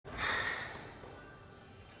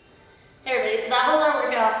Hey everybody, so that was our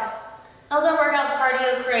workout. That was our workout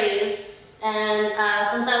cardio craze. And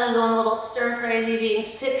since I was going a little stir crazy being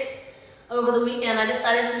sick over the weekend, I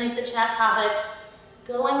decided to make the chat topic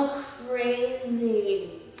going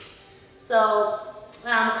crazy. So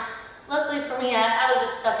luckily for me, I was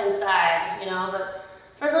just stuck inside, you know, but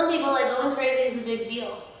for some people, like, going crazy is a big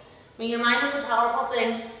deal. I mean, your mind is a powerful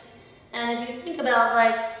thing. And if you think about,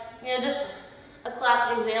 like, you know, just a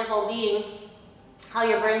classic example being how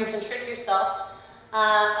your brain can trick yourself.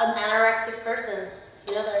 An anorexic person,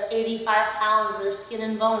 you know, they're 85 pounds, they're skin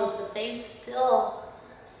and bones, but they still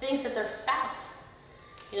think that they're fat,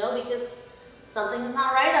 you know, because something's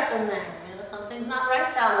not right up in there, you know, something's not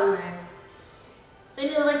right down in there. Same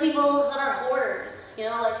thing with, like, people that are hoarders, you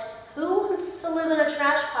know, like, who wants to live in a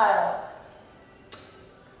trash pile?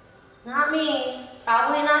 Not me,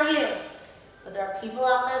 probably not you, but there are people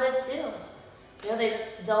out there that do. You know, they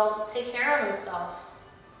just don't take care of themselves.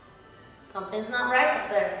 Something's not right up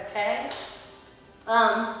there, okay?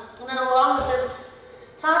 And then along with this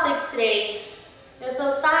topic today, you know, so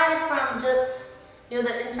aside from just, you know,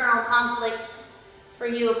 the internal conflict for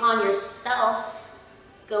you upon yourself,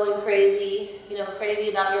 going crazy, you know, crazy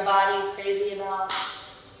about your body, crazy about,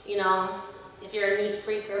 you know, if you're a neat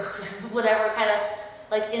freak or whatever kind of,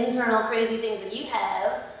 like, internal crazy things that you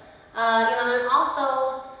have, you know, there's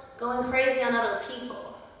also going crazy on other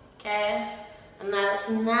people, okay? And that's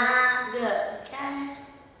not good, okay?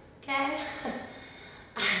 Okay?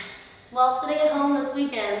 So while sitting at home this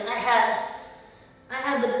weekend, I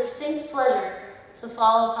had the distinct pleasure to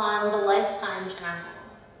fall upon the Lifetime channel.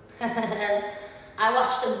 And I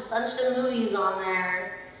watched a bunch of movies on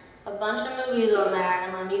there, and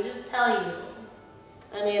let me just tell you,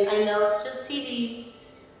 I mean, I know it's just TV,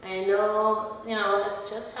 I know, you know,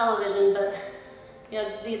 it's just television, but you know,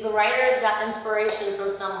 the writers got inspiration from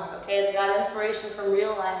somewhere, okay? They got inspiration from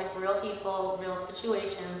real life, real people, real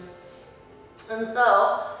situations. And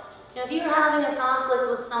so, you know, if you're having a conflict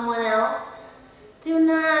with someone else, do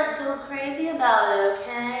not go crazy about it,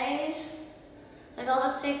 okay? Like, I'll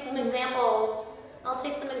just take some examples. I'll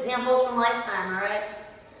take some examples from Lifetime, all right?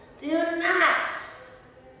 Do not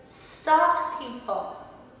stalk people,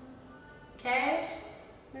 okay?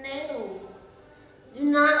 No. Do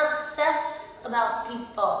not obsess about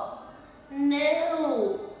people.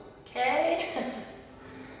 No. Okay?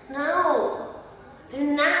 No.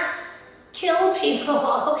 Do not kill people,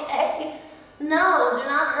 okay? No, do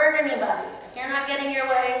not hurt anybody. If you're not getting your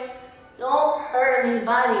way, don't hurt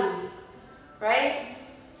anybody, right?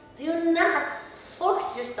 Do not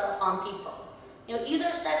force yourself on people, you know,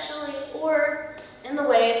 either sexually or in the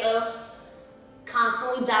way of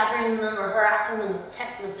constantly badgering them or harassing them with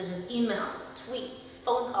text messages, emails, tweets,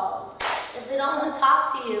 phone calls. If they don't want to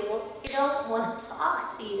talk to you, well, they don't want to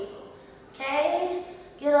talk to you, okay?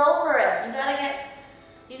 Get over it. You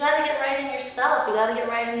gotta get right in yourself. You gotta get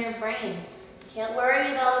right in your brain. You can't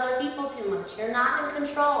worry about other people too much. You're not in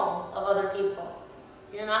control of other people.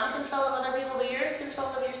 You're not in control of other people, but you're in control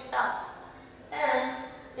of yourself. And,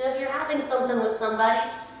 you know, if you're having something with somebody,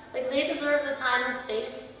 like, they deserve the time and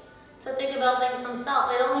space to think about things themselves.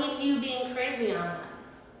 They don't need you being crazy on them.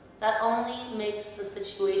 That only makes the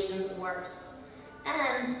situation worse.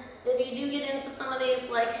 And if you do get into some of these,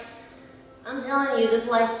 like, I'm telling you, this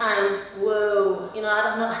Lifetime, whoa, you know, I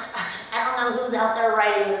don't know who's out there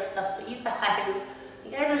writing this stuff, but you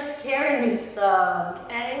guys are scaring me some,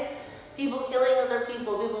 okay? People killing other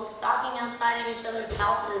people, people stalking outside of each other's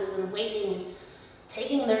houses and waiting, and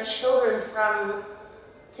taking their children from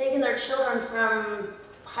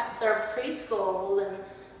their preschools, and,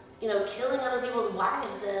 you know, killing other people's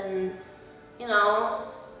wives, and, you know,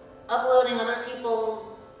 uploading other people's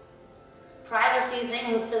privacy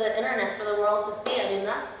things to the internet for the world to see. I mean,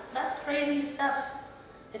 that's crazy stuff.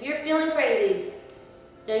 If you're feeling crazy,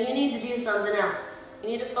 you know, you need to do something else. You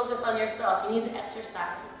need to focus on yourself. You need to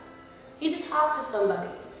exercise. You need to talk to somebody.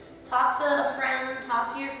 Talk to a friend,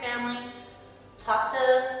 talk to your family, talk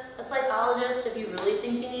to a psychologist if you really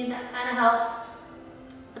think you need that kind of help.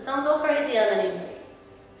 But don't go crazy on anybody.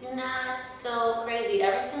 Do not go crazy.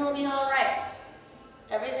 Everything will be all right.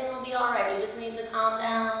 Everything will be all right. You just need to calm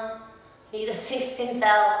down. You need to think things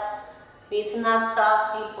out. You need to not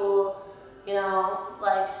stalk people. You know,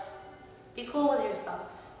 like, be cool with yourself.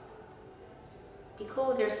 Be cool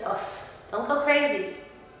with yourself. Don't go crazy.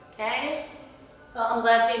 Okay? So I'm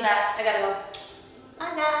glad to be back. I gotta go.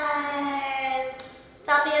 Bye, guys.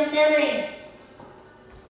 Stop the insanity.